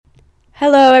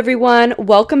Hello, everyone.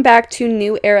 Welcome back to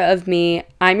New Era of Me.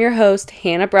 I'm your host,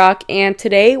 Hannah Brock, and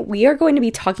today we are going to be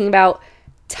talking about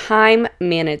time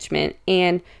management.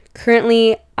 And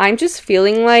currently, I'm just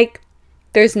feeling like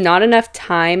there's not enough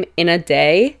time in a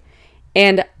day.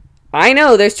 And I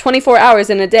know there's 24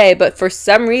 hours in a day, but for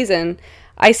some reason,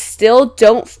 I still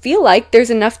don't feel like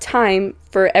there's enough time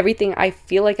for everything I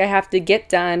feel like I have to get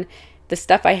done, the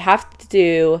stuff I have to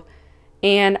do.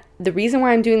 And the reason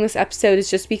why I'm doing this episode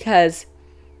is just because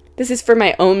this is for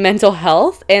my own mental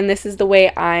health, and this is the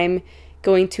way I'm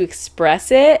going to express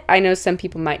it. I know some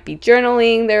people might be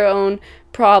journaling their own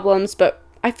problems, but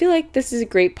I feel like this is a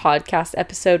great podcast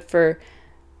episode for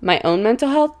my own mental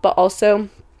health, but also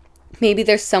maybe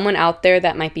there's someone out there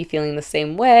that might be feeling the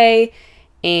same way,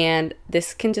 and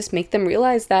this can just make them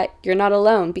realize that you're not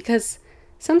alone, because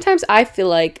sometimes I feel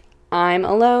like I'm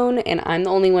alone and I'm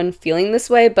the only one feeling this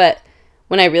way, but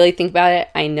when I really think about it,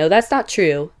 I know that's not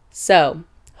true. So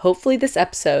hopefully this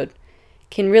episode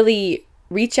can really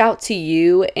reach out to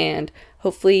you and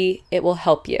hopefully it will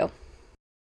help you.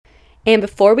 And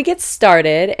before we get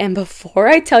started, and before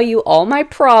I tell you all my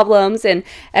problems and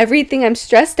everything I'm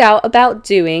stressed out about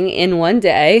doing in one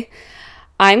day,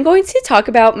 I'm going to talk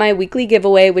about my weekly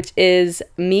giveaway, which is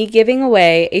me giving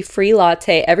away a free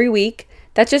latte every week.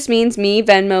 That just means me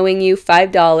Venmoing you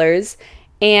 $5.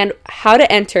 And how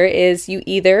to enter is you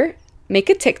either make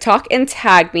a TikTok and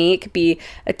tag me. It could be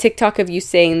a TikTok of you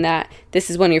saying that this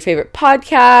is one of your favorite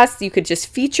podcasts. You could just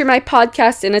feature my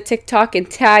podcast in a TikTok and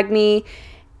tag me.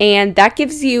 And that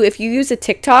gives you, if you use a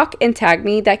TikTok and tag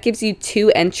me, that gives you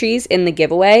 2 entries in the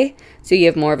giveaway. So you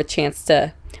have more of a chance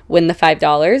to win the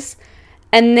 $5.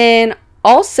 And then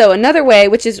also another way,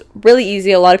 which is really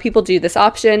easy, a lot of people do this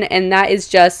option, and that is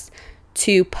just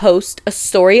to post a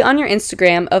story on your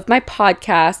Instagram of my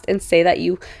podcast and say that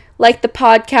you like the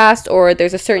podcast, or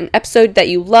there's a certain episode that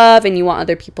you love and you want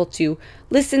other people to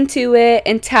listen to it,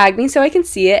 and tag me so I can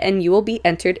see it, and you will be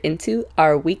entered into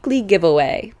our weekly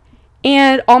giveaway.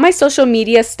 And all my social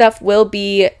media stuff will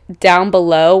be down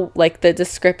below, like the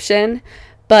description,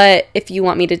 but if you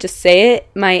want me to just say it,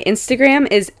 my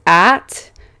Instagram is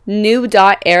at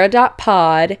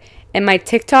new.era.pod, and my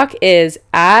TikTok is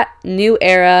at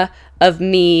neweraofme.pod.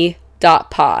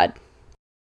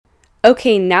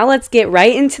 Okay, now let's get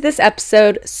right into this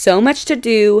episode. So much to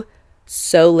do,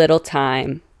 so little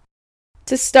time.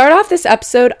 To start off this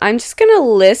episode, I'm just going to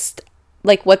list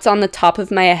like what's on the top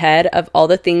of my head of all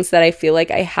the things that I feel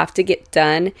like I have to get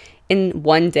done in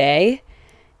one day.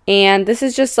 And this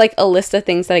is just like a list of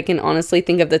things that I can honestly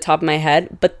think of the top of my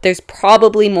head, but there's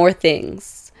probably more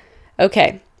things.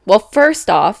 Okay, well, first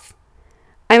off,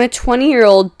 I'm a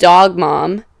 20-year-old dog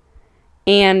mom,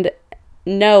 and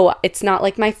no, it's not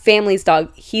like my family's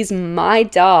dog. He's my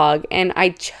dog, and I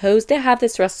chose to have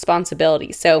this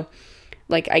responsibility. So,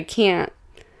 like, I can't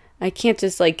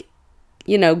just, like,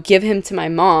 give him to my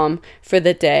mom for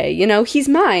the day. He's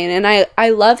mine, and I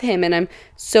love him, and I'm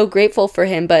so grateful for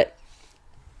him, but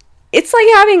it's like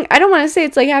I don't want to say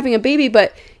it's like having a baby,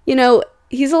 but,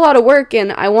 he's a lot of work,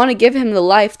 and I want to give him the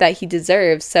life that he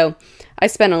deserves. So I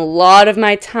spend a lot of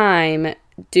my time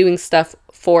doing stuff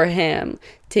for him,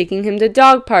 taking him to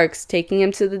dog parks, taking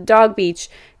him to the dog beach,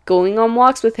 going on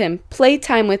walks with him,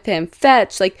 playtime with him,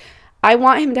 fetch. Like, I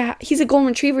want him to he's a golden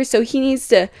retriever, so he needs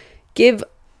to get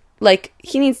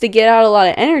out a lot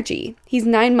of energy. He's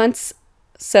 9 months,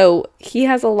 so he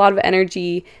has a lot of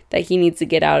energy that he needs to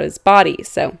get out of his body.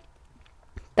 So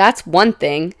that's one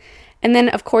thing. And then,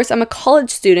 of course, I'm a college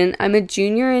student. I'm a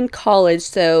junior in college,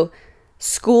 so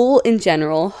school in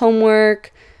general,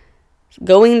 homework,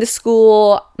 going to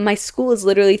school. My school is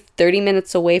literally 30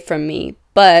 minutes away from me.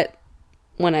 But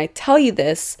when I tell you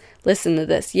this, listen to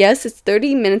this. Yes, it's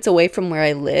 30 minutes away from where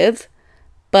I live,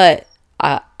 but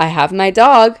I have my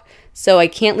dog, so I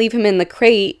can't leave him in the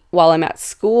crate while I'm at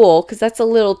school because that's a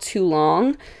little too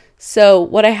long. So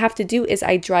what I have to do is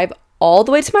I drive all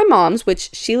the way to my mom's, which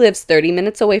she lives 30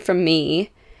 minutes away from me.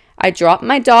 I drop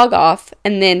my dog off,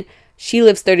 and then she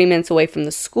lives 30 minutes away from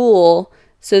the school.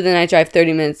 So then I drive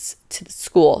 30 minutes to the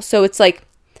school. So it's like,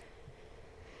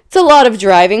 it's a lot of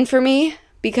driving for me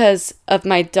because of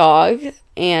my dog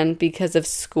and because of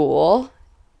school.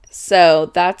 So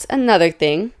that's another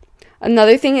thing.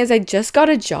 Another thing is I just got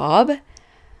a job.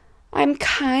 I'm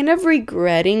kind of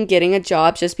regretting getting a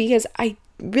job just because I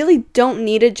really don't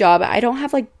need a job. I don't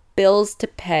have like bills to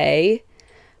pay.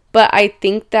 But I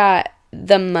think that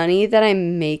the money that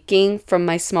I'm making from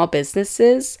my small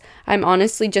businesses, I'm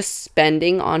honestly just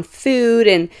spending on food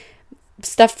and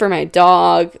stuff for my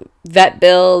dog, vet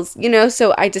bills,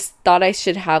 so I just thought I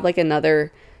should have like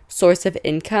another source of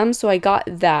income. So I got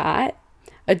that,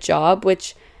 a job,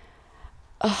 which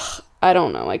I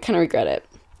don't know. I kind of regret it.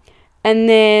 And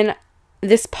then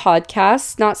this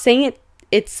podcast, not saying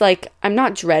it's like, I'm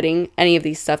not dreading any of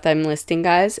these stuff that I'm listing,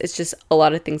 guys. It's just a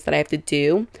lot of things that I have to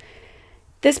do.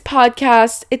 This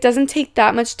podcast, it doesn't take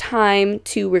that much time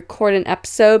to record an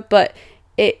episode, but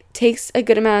it takes a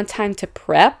good amount of time to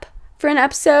prep for an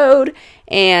episode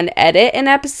and edit an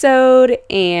episode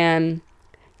and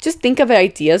just think of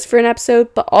ideas for an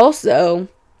episode. But also,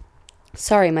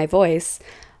 sorry, my voice.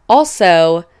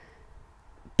 Also,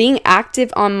 being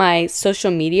active on my social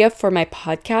media for my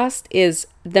podcast is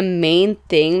the main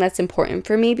thing that's important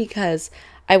for me, because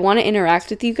I want to interact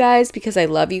with you guys, because I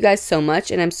love you guys so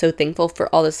much and I'm so thankful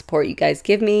for all the support you guys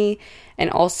give me. And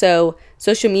also,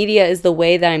 social media is the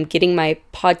way that I'm getting my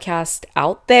podcast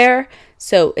out there.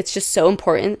 So it's just so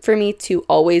important for me to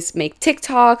always make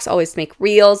TikToks, always make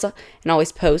reels, and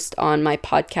always post on my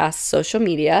podcast social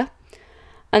media.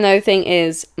 Another thing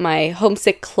is my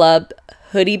Homesick Club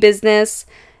hoodie business.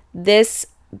 This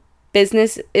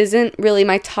business isn't really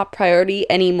my top priority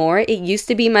anymore. It used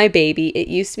to be my baby. It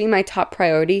used to be my top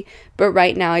priority. But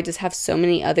right now I just have so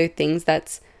many other things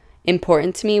that's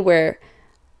important to me, where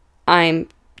I'm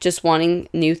just wanting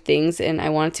new things, and I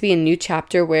want it to be a new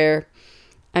chapter where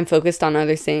I'm focused on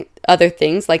other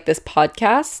things like this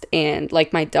podcast and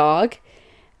like my dog.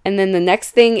 And then the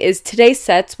next thing is Today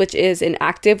Sets, which is an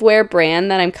activewear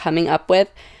brand that I'm coming up with.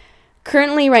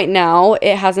 Currently, right now,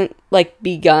 it hasn't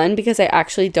begun because I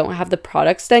actually don't have the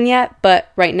products done yet.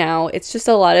 But right now, it's just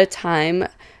a lot of time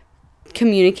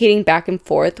communicating back and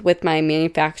forth with my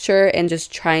manufacturer and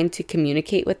just trying to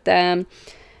communicate with them.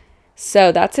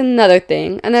 So that's another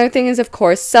thing. Another thing is, of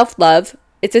course, self-love.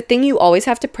 It's a thing you always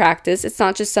have to practice. It's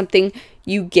not just something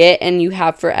you get and you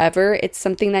have forever. It's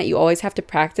something that you always have to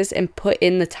practice and put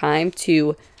in the time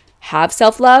to have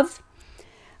self-love.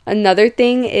 Another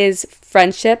thing is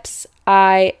friendships.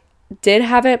 I did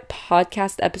have a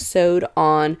podcast episode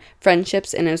on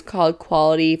friendships, and it was called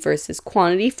Quality versus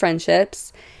Quantity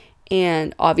Friendships.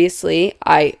 And obviously,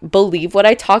 I believe what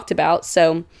I talked about.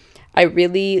 So I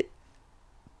really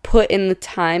put in the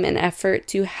time and effort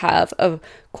to have a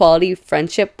quality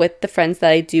friendship with the friends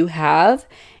that I do have.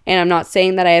 And I'm not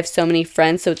saying that I have so many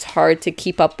friends, so it's hard to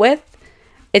keep up with.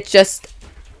 It's just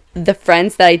the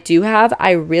friends that I do have,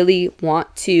 I really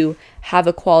want to have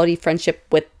a quality friendship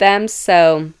with them.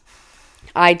 So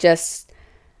I just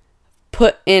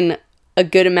put in a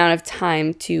good amount of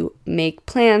time to make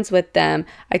plans with them.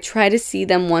 I try to see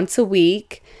them once a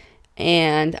week,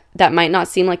 and that might not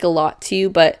seem like a lot to you,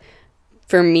 but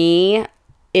for me,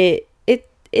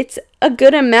 it's a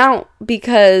good amount,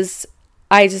 because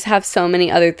I just have so many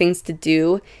other things to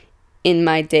do in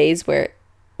my days, where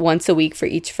once a week for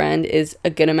each friend is a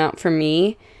good amount for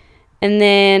me. And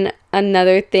then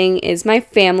another thing is my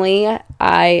family.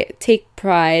 I take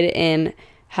pride in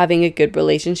having a good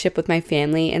relationship with my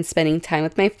family and spending time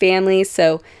with my family.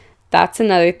 So that's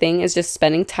another thing, is just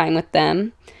spending time with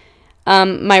them.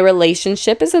 My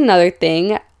relationship is another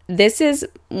thing. This is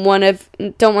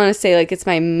don't want to say it's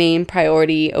my main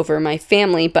priority over my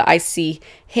family, but I see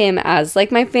him as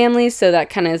my family. So that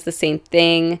kind of is the same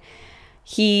thing.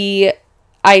 He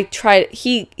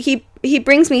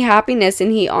brings me happiness,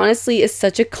 and he honestly is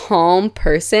such a calm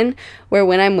person, where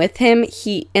when I'm with him,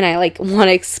 I want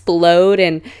to explode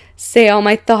and say all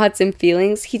my thoughts and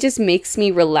feelings. He just makes me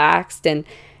relaxed and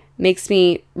makes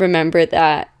me remember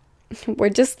that we're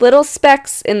just little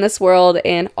specks in this world,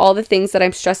 and all the things that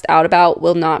I'm stressed out about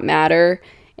will not matter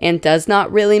and does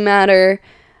not really matter.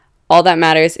 All that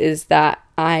matters is that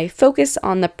I focus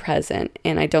on the present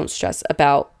and I don't stress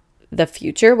about the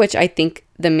future, which I think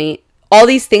all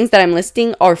these things that I'm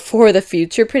listing are for the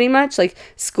future, pretty much, like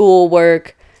school,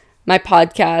 work, my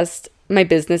podcast, my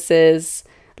businesses.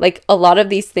 A lot of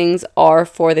these things are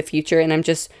for the future, and I'm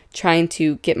just trying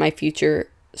to get my future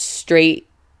straight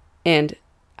and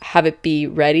have it be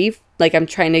ready. I'm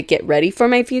trying to get ready for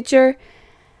my future.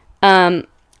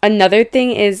 Another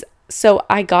thing is, so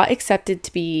I got accepted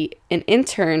to be an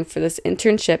intern for this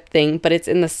internship thing, but it's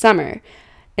in the summer.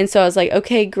 And so I was like,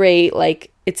 okay, great.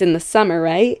 It's in the summer,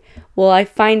 right? Well, I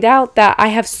find out that I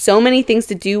have so many things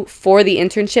to do for the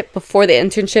internship before the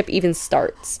internship even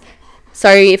starts.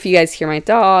 Sorry if you guys hear my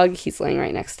dog. He's laying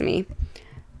right next to me.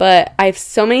 But I have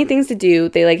so many things to do.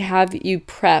 They have you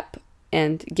prep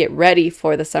and get ready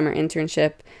for the summer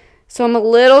internship. So I'm a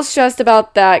little stressed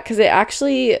about that, because it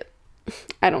actually,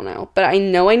 I don't know, but I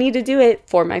know I need to do it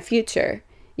for my future.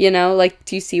 Do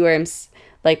you see where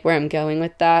I'm going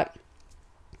with that?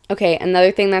 Okay,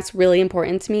 another thing that's really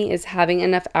important to me is having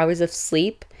enough hours of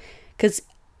sleep, because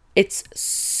it's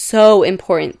so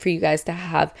important for you guys to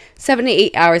have 7 to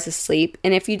 8 hours of sleep.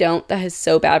 And if you don't, that is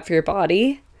so bad for your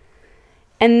body.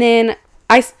 And then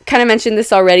I kind of mentioned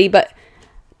this already, but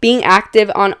being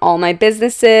active on all my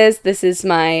businesses. This is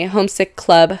my Homesick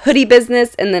Club hoodie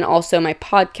business and then also my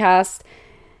podcast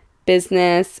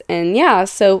business. And yeah,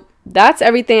 so that's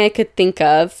everything I could think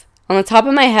of on the top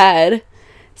of my head.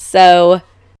 So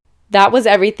that was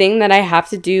everything that I have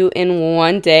to do in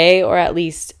one day, or at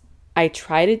least I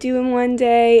try to do in one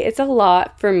day. It's a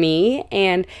lot for me,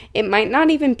 and it might not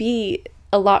even be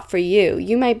a lot for you.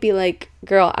 You might be like,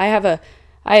 girl, I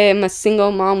am a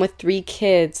single mom with 3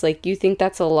 kids. Like, you think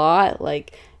that's a lot?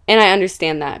 Like, and I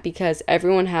understand that because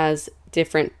everyone has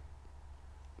different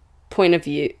point of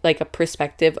view, like a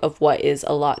perspective of what is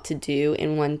a lot to do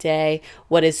in one day,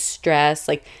 what is stress.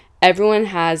 Like, everyone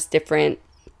has different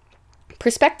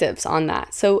perspectives on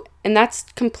that. So, and that's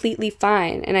completely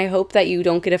fine. And I hope that you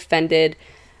don't get offended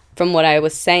from what I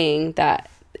was saying, that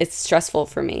it's stressful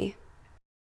for me.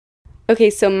 Okay,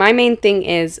 so my main thing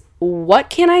is, what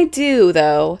can I do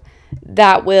though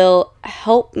that will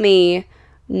help me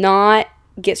not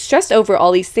get stressed over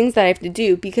all these things that I have to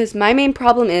do? Because my main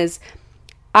problem is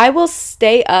I will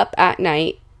stay up at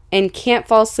night and can't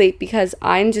fall asleep because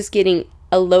I'm just getting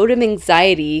a load of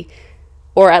anxiety,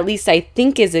 or at least I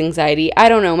think is anxiety. I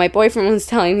don't know. My boyfriend was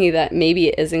telling me that maybe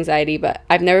it is anxiety, but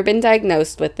I've never been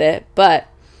diagnosed with it. But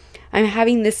I'm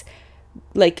having this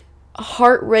like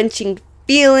heart-wrenching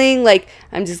feeling, like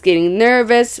I'm just getting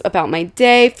nervous about my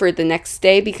day for the next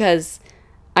day because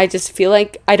I just feel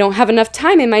like I don't have enough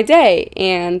time in my day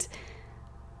and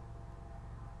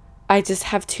I just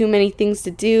have too many things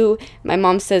to do. My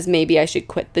mom says maybe I should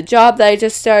quit the job that I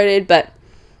just started, but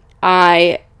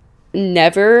I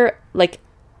never, like,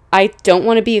 I don't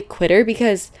want to be a quitter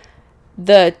because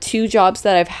the 2 jobs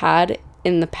that I've had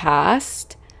in the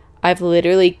past, I've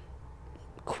literally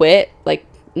quit, like,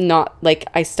 not, like,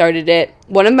 I started it.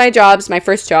 One of my jobs, my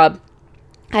first job,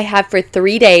 I had for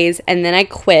 3 days, and then I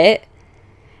quit.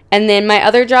 And then my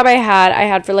other job I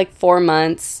had for, like, 4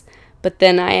 months, but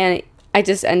then I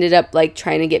just ended up, like,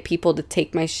 trying to get people to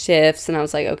take my shifts, and I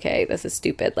was like, okay, this is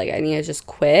stupid. Like, I need to just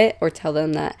quit or tell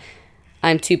them that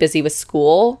I'm too busy with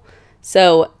school.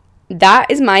 So that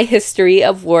is my history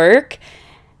of work.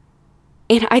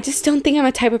 And I just don't think I'm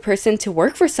a type of person to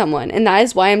work for someone. And that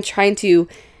is why I'm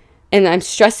I'm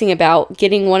stressing about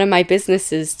getting one of my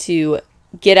businesses to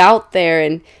get out there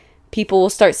and people will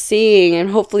start seeing,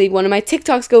 and hopefully one of my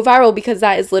TikToks go viral, because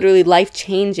that is literally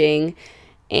life-changing.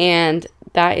 And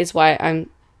that is why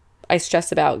I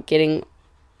stress about getting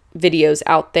videos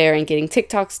out there and getting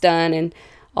TikToks done and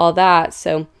all that.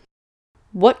 So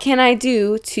what can I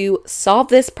do to solve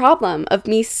this problem of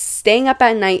me staying up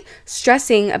at night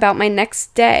stressing about my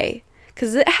next day?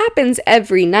 Because it happens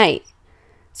every night.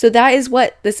 So that is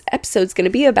what this episode's going to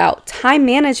be about, time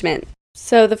management.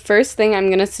 So the first thing I'm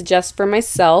going to suggest for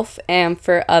myself and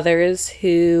for others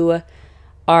who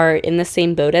are in the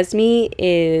same boat as me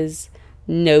is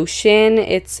Notion.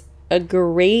 It's a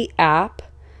great app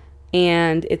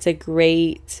and it's a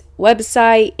great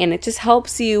website, and it just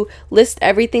helps you list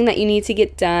everything that you need to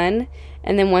get done.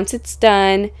 And then once it's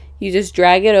done, you just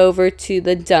drag it over to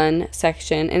the done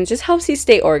section, and it just helps you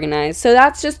stay organized. So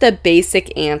that's just a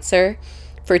basic answer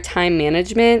for time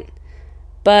management.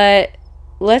 But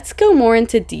let's go more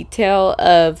into detail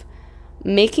of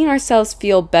making ourselves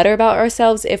feel better about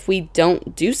ourselves if we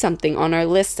don't do something on our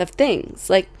list of things.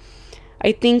 Like,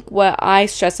 I think what I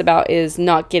stress about is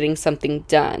not getting something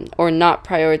done or not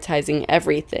prioritizing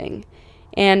everything.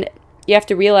 And you have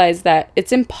to realize that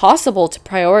it's impossible to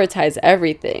prioritize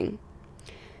everything.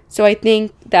 So I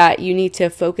think that you need to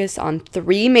focus on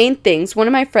 3 main things. One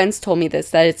of my friends told me this,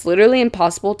 that it's literally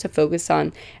impossible to focus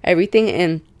on everything,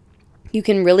 and you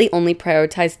can really only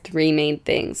prioritize 3 main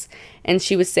things. And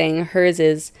she was saying hers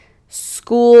is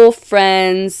school,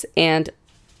 friends, and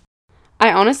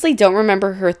I honestly don't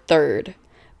remember her third.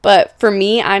 But for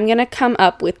me, I'm going to come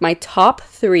up with my top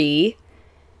 3.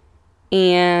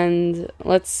 And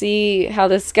let's see how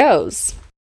this goes.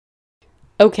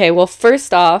 Okay, well,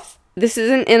 first off, this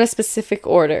isn't in a specific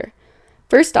order.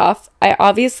 First off, I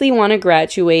obviously want to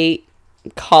graduate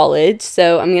college,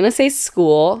 so I'm going to say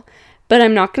school. But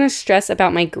I'm not going to stress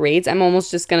about my grades. I'm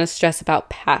almost just going to stress about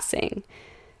passing.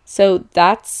 So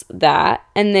that's that.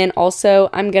 And then also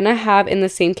I'm going to have in the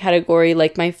same category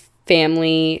like my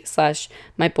family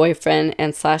 / my boyfriend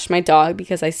and / my dog,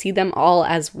 because I see them all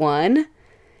as one.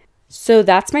 So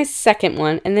that's my second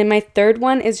one. And then my third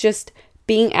one is just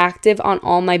being active on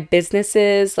all my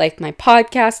businesses, like my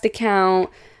podcast account,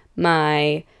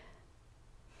 my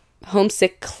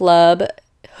Homesick Club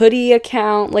hoodie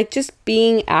account, like just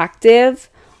being active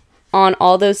on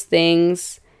all those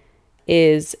things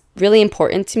is really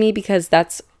important to me because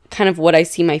that's kind of what I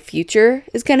see my future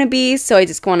is going to be. So I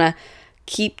just want to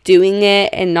keep doing it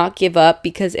and not give up,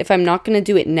 because if I'm not going to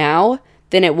do it now,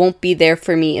 then it won't be there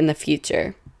for me in the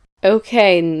future.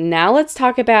 Okay, now let's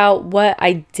talk about what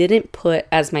I didn't put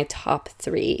as my top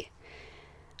 3.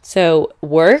 So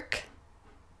work,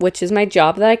 which is my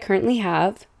job that I currently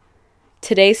have.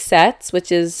 Today's sets,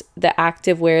 which is the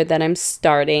activewear that I'm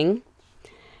starting.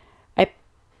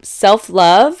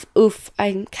 Self-love. Oof,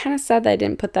 I'm kind of sad that I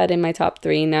didn't put that in my top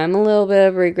 3. Now I'm a little bit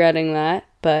of regretting that,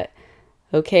 but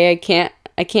okay,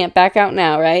 I can't back out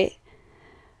now, right?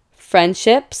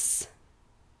 Friendships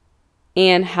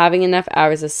and having enough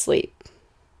hours of sleep.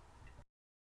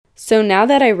 So now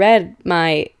that I read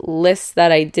my list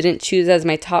that I didn't choose as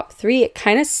my top 3, it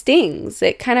kind of stings.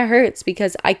 It kind of hurts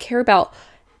because I care about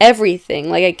everything.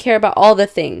 Like, I care about all the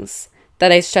things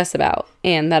that I stress about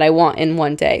and that I want in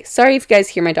one day. Sorry if you guys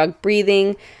hear my dog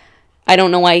breathing. I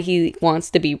don't know why he wants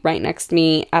to be right next to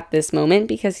me at this moment,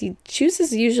 because he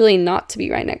chooses usually not to be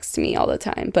right next to me all the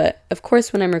time. But of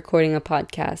course, when I'm recording a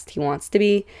podcast, he wants to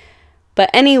be.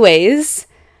 But anyways,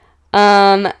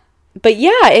 but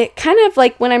yeah, it kind of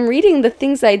like when I'm reading the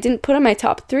things that I didn't put in my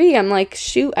top 3, I'm like,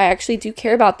 shoot, I actually do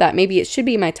care about that. Maybe it should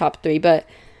be my top 3, but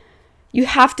you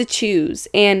have to choose.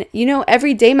 And,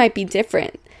 every day might be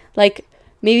different. Like,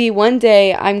 maybe one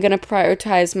day I'm going to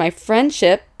prioritize my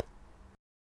friendship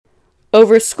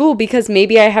over school because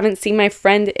maybe I haven't seen my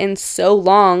friend in so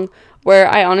long where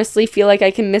I honestly feel like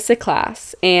I can miss a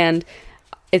class. And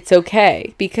it's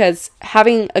okay, because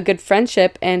having a good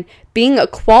friendship and being a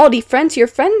quality friend to your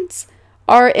friends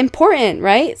are important,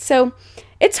 right? So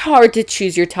it's hard to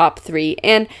choose your top 3.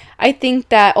 And I think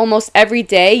that almost every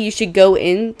day you should go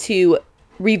into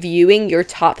reviewing your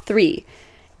top 3.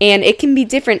 And it can be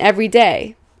different every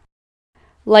day.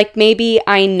 Like, maybe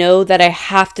I know that I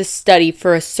have to study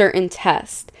for a certain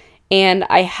test, and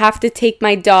I have to take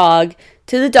my dog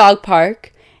to the dog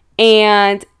park,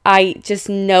 and I just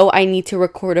know I need to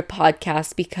record a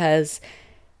podcast because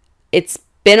it's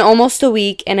been almost a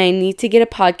week and I need to get a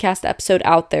podcast episode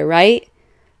out there, right?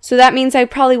 So that means I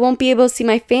probably won't be able to see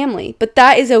my family, but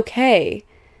that is okay.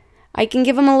 I can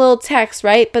give them a little text,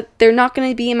 right? But they're not going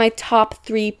to be in my top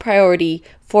 3 priority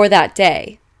for that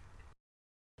day.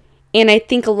 And I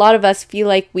think a lot of us feel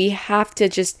like we have to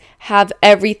just have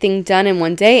everything done in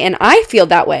one day. And I feel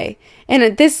that way.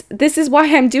 And this is why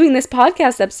I'm doing this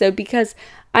podcast episode, because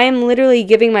I am literally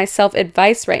giving myself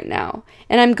advice right now.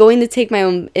 And I'm going to take my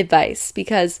own advice,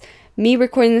 because me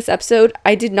recording this episode,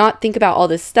 I did not think about all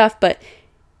this stuff. But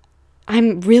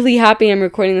I'm really happy I'm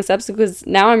recording this episode, because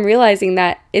now I'm realizing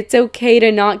that it's okay to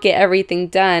not get everything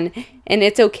done. And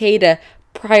it's okay to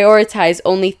prioritize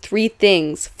only 3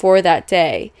 things for that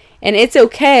day. And it's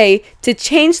okay to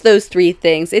change those 3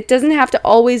 things. It doesn't have to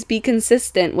always be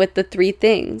consistent with the 3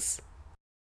 things.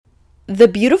 The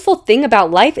beautiful thing about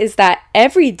life is that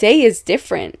every day is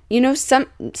different.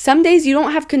 Some days you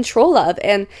don't have control of,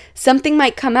 and something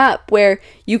might come up where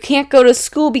you can't go to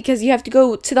school because you have to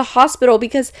go to the hospital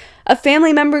because a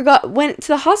family member went to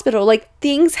the hospital. Like,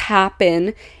 things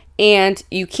happen, and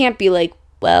you can't be like,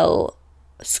 well,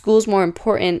 school's more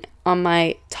important on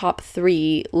my top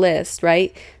 3 list,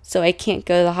 right? So I can't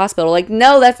go to the hospital. Like,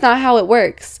 no, that's not how it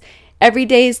works. Every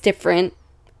day is different,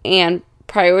 and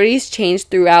priorities change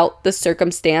throughout the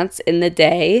circumstance in the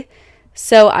day.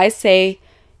 So I say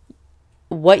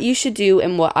what you should do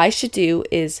and what I should do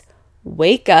is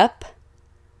wake up,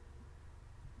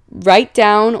 write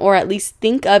down, or at least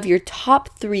think of your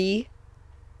top 3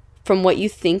 from what you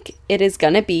think it is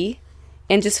going to be,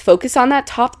 and just focus on that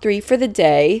top 3 for the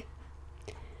day.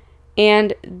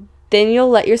 And then you'll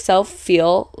let yourself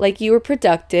feel like you were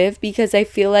productive, because I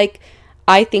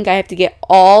think I have to get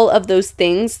all of those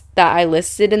things that I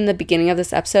listed in the beginning of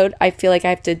this episode. I feel like I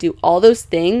have to do all those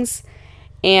things,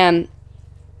 and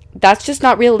that's just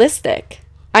not realistic.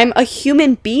 I'm a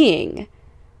human being.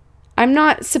 I'm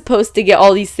not supposed to get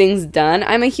all these things done.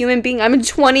 I'm a human being. I'm a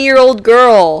 20-year-old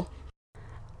girl.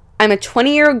 I'm a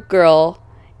 20-year-old girl,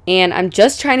 and I'm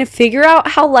just trying to figure out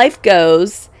how life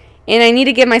goes. And I need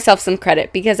to give myself some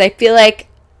credit, because I feel like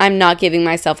I'm not giving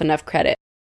myself enough credit.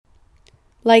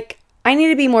 Like, I need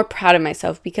to be more proud of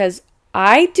myself, because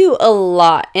I do a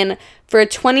lot. And for a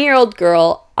 20-year-old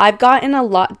girl, I've gotten a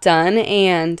lot done,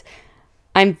 and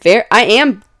I'm very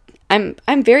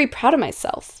proud of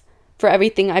myself for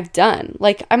everything I've done.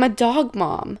 Like, I'm a dog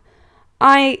mom.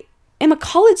 I am a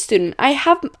college student. I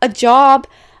have a job.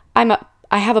 I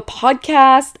have a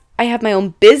podcast. I have my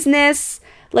own business.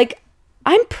 Like,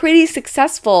 I'm pretty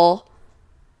successful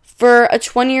for a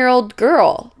 20-year-old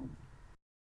girl.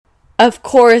 Of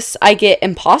course, I get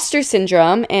imposter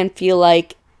syndrome and feel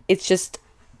like it's just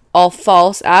all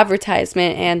false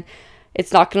advertisement and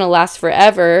it's not going to last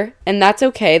forever. And that's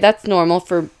okay. That's normal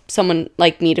for someone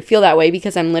like me to feel that way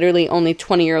because I'm literally only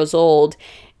 20 years old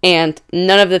and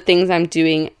none of the things I'm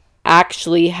doing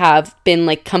actually have been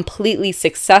like completely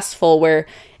successful where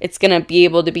it's going to be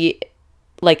able to be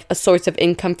like a source of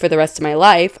income for the rest of my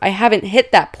life. I haven't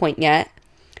hit that point yet.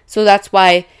 So that's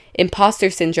why imposter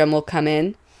syndrome will come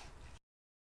in.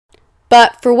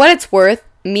 But for what it's worth,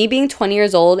 me being 20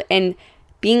 years old and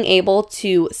being able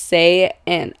to say,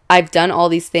 and I've done all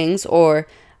these things, or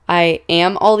I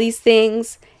am all these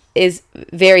things, is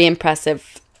very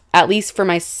impressive. At least for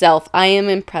myself, I am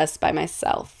impressed by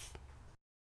myself.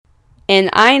 And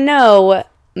I know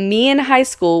me in high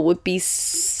school would be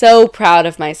so proud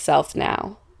of myself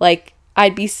now. Like,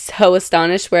 I'd be so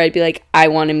astonished where I'd be like, I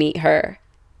want to meet her.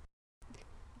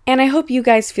 And I hope you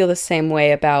guys feel the same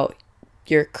way about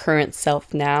your current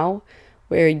self now,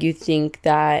 where you think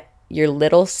that your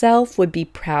little self would be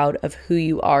proud of who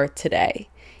you are today.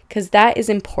 Because that is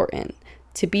important,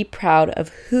 to be proud of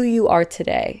who you are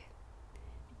today.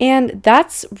 And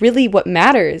that's really what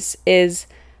matters, is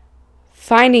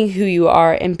finding who you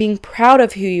are and being proud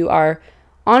of who you are.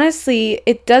 Honestly,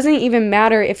 it doesn't even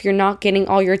matter if you're not getting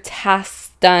all your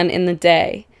tasks done in the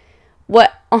day.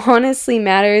 What honestly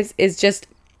matters is just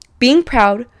being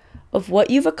proud of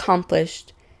what you've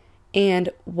accomplished and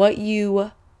what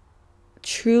you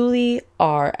truly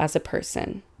are as a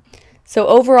person. So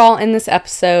overall in this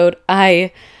episode,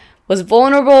 I was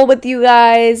vulnerable with you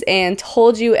guys and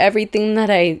told you everything that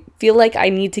I feel like I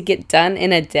need to get done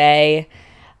in a day.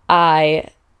 I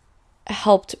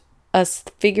helped us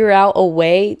figure out a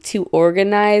way to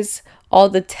organize all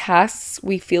the tasks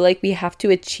we feel like we have to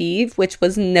achieve, which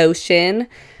was Notion.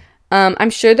 I'm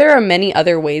sure there are many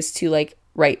other ways to like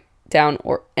write down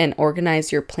and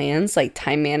organize your plans, like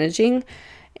time managing.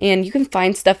 And you can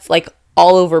find stuff like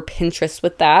all over Pinterest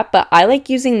with that, but I like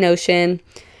using Notion.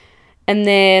 And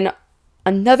then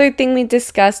another thing we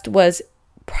discussed was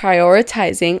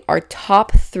prioritizing our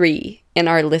top 3 in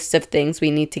our list of things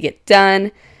we need to get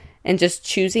done and just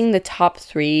choosing the top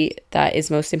 3 that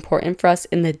is most important for us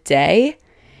in the day.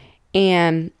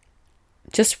 And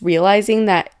just realizing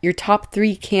that your top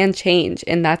 3 can change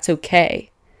and that's okay.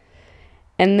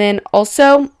 And then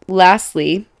also,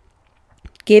 lastly,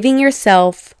 giving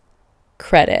yourself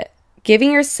credit.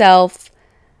 Giving yourself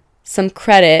some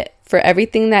credit for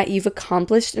everything that you've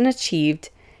accomplished and achieved.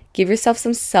 Give yourself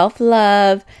some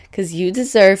self-love because you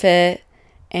deserve it.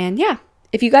 And yeah,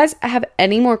 if you guys have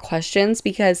any more questions,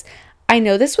 because I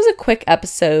know this was a quick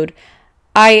episode.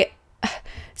 I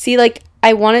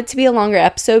want it to be a longer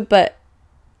episode, but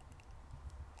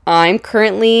I'm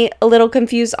currently a little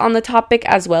confused on the topic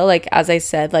as well. Like, as I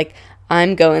said, like,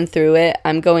 I'm going through it.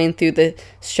 I'm going through the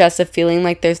stress of feeling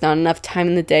like there's not enough time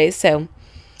in the day. So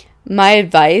my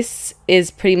advice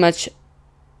is pretty much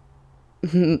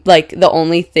like the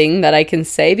only thing that I can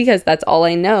say because that's all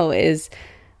I know is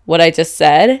what I just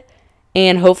said.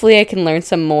 And hopefully I can learn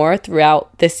some more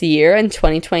throughout this year in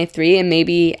 2023. And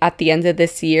maybe at the end of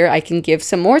this year, I can give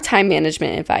some more time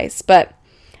management advice. But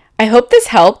I hope this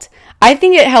helped. I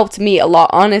think it helped me a lot,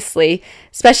 honestly,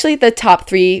 especially the top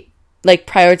 3, like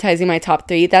prioritizing my top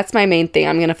 3. That's my main thing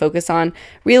I'm going to focus on.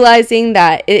 Realizing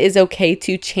that it is okay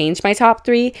to change my top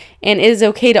 3 and it is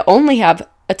okay to only have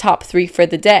a top 3 for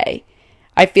the day.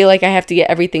 I feel like I have to get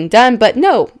everything done, but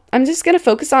no, I'm just going to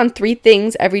focus on 3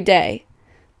 things every day.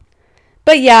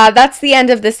 But yeah, that's the end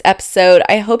of this episode.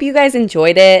 I hope you guys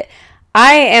enjoyed it.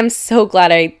 I am so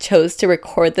glad I chose to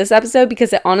record this episode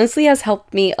because it honestly has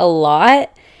helped me a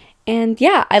lot. And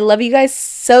yeah, I love you guys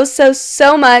so, so,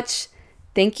 so much.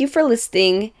 Thank you for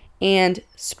listening and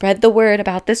spread the word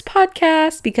about this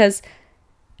podcast because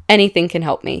anything can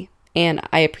help me. And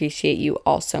I appreciate you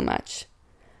all so much.